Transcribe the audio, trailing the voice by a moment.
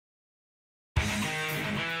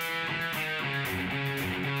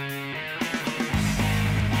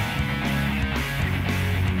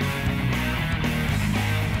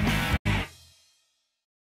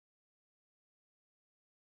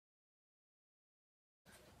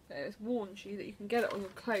It warns you that you can get it on your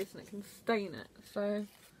clothes and it can stain it. So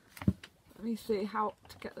let me see how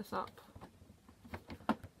to get this up.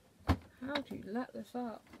 How do you let this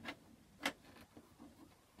up?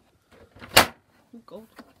 Oh god.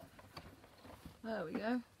 There we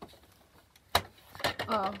go.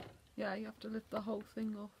 Oh, yeah, you have to lift the whole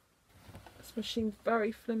thing off. This machine's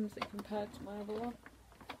very flimsy compared to my other one.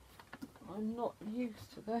 I'm not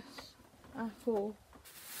used to this at all.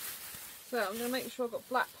 So I'm going to make sure I've got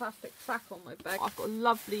black plastic sack on my bag. I've got a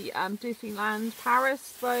lovely Disneyland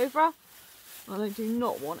Paris over. And I do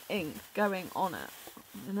not want ink going on it,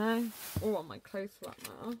 you know, or on my clothes for that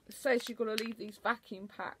matter. It says you've got to leave these vacuum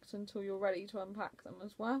packed until you're ready to unpack them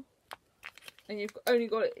as well. And you've only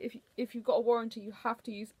got it, if you've got a warranty, you have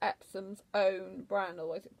to use Epson's own brand,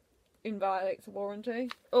 otherwise it invalidates a warranty.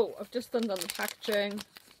 Oh, I've just undone the packaging.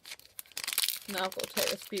 Now I've got to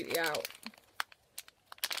take this beauty out.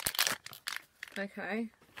 Okay,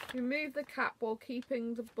 remove the cap while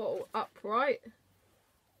keeping the bottle upright.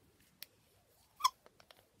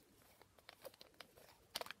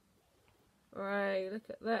 Right, look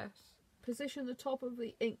at this. Position the top of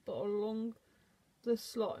the ink bottle along the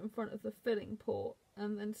slot in front of the filling port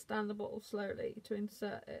and then stand the bottle slowly to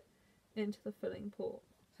insert it into the filling port.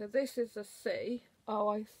 So this is a C. Oh,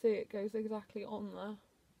 I see, it goes exactly on there.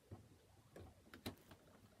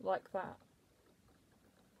 Like that.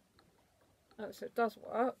 Oh, so it does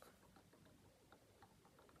work.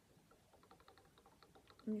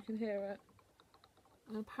 And you can hear it.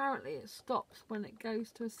 And apparently it stops when it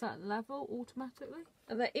goes to a certain level automatically.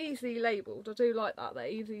 And they're easily labelled. I do like that. They're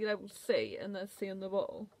easily labelled C and there's C on the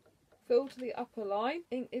bottle. Fill to the upper line.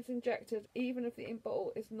 Ink is injected even if the ink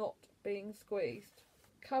bottle is not being squeezed.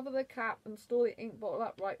 Cover the cap and store the ink bottle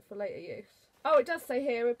upright for later use. Oh, it does say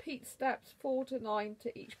here, repeat steps 4 to 9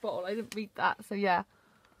 to each bottle. I didn't read that, so yeah.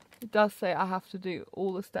 It does say I have to do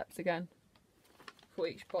all the steps again for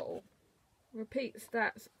each bottle. Repeat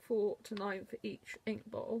steps 4 to 9 for each ink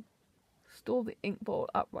bottle. Store the ink bottle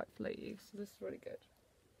upright for later use. So this is really good.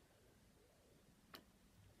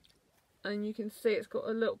 And you can see it's got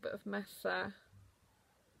a little bit of mess there.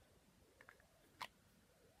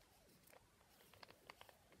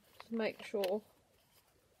 Just make sure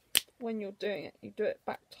when you're doing it, you do it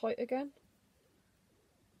back tight again.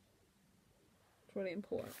 It's really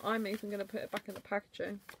important. I'm even going to put it back in the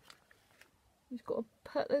packaging. You've got to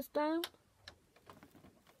put this down.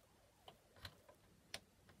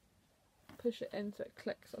 Push it in so it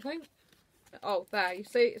clicks, I think. Oh, there, you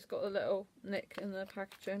see it's got a little nick in the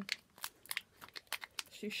packaging.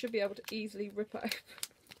 So you should be able to easily rip it open.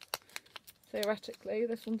 Theoretically,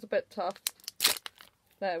 this one's a bit tough.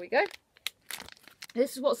 There we go.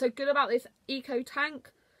 This is what's so good about this eco tank,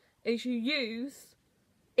 is you use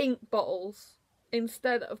ink bottles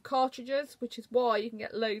instead of cartridges, which is why you can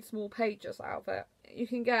get loads more pages out of it. You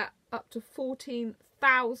can get up to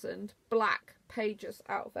 14,000 black pages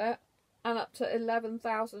out of it, and up to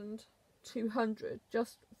 11,200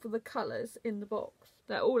 just for the colours in the box.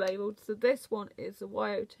 They're all labelled. So this one is a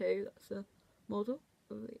YO2, that's the model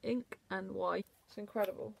of the ink, and Y. It's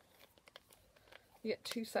incredible. You get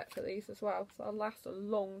 2 sets of these as well, so they'll last a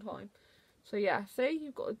long time. So yeah, see,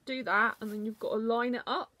 you've got to do that, and then you've got to line it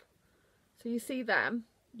up. So you see them,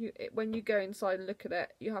 when you go inside and look at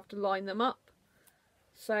it, you have to line them up.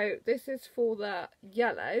 So this is for the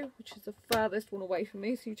yellow, which is the furthest one away from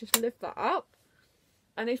me. So you just lift that up,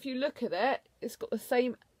 and if you look at it, it's got the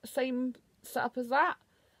same setup as that.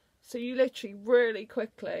 So you literally really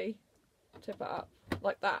quickly tip it up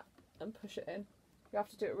like that and push it in. You have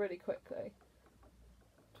to do it really quickly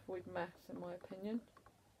to avoid mess, in my opinion.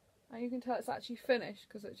 And you can tell it's actually finished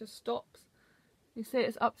because it just stops. You see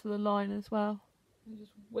it's up to the line as well. You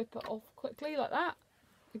just whip it off quickly like that.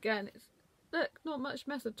 Again, it's, look, not much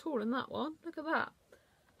mess at all in that one. Look at that.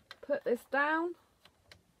 Put this down.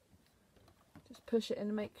 Just push it in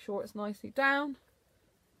and make sure it's nicely down.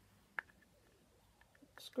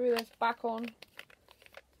 Screw this back on.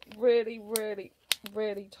 Really, really,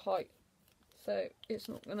 really tight. So it's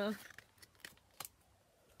not gonna,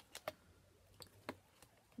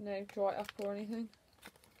 dry up or anything.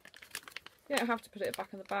 You don't have to put it back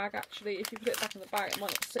in the bag actually. If you put it back in the bag, it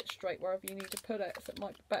might not sit straight wherever you need to put it, so it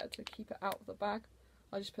might be better to keep it out of the bag.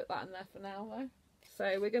 I just put that in there for now though.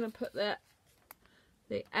 So we're going to put the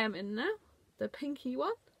M in now, the pinky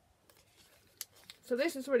one. So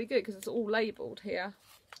this is really good because it's all labelled here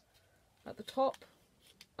at the top.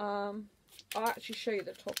 I'll actually show you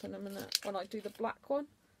the top in a minute when I do the black one.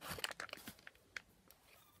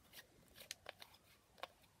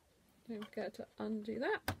 Don't forget to undo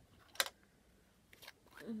that.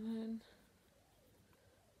 And then,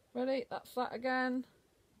 ready, that's that again.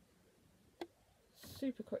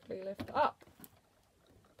 super quickly lift up,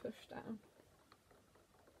 push down,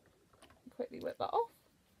 quickly whip that off.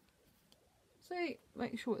 See,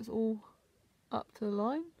 make sure it's all up to the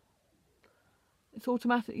line. It's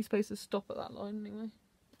automatically supposed to stop at that line anyway.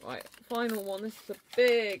 Right, final one. This is a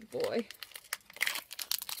big boy.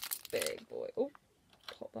 Big boy. Oh,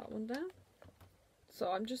 pop that one down. So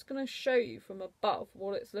I'm just going to show you from above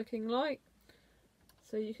what it's looking like,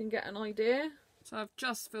 so you can get an idea. So I've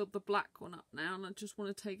just filled the black one up now, and I just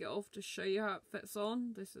want to take it off to show you how it fits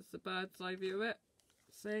on. This is the bird's eye view of it.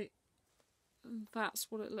 See? And that's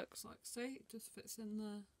what it looks like. See? It just fits in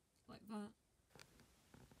there like that.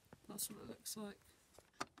 That's what it looks like.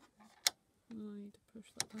 I need to push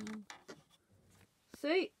that down.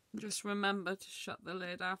 See? Just remember to shut the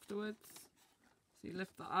lid afterwards. So you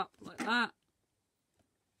lift that up like that.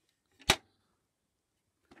 Put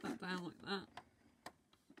that down like that.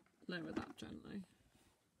 Lower that gently.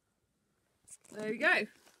 There we go.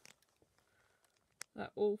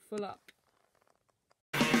 That all full up.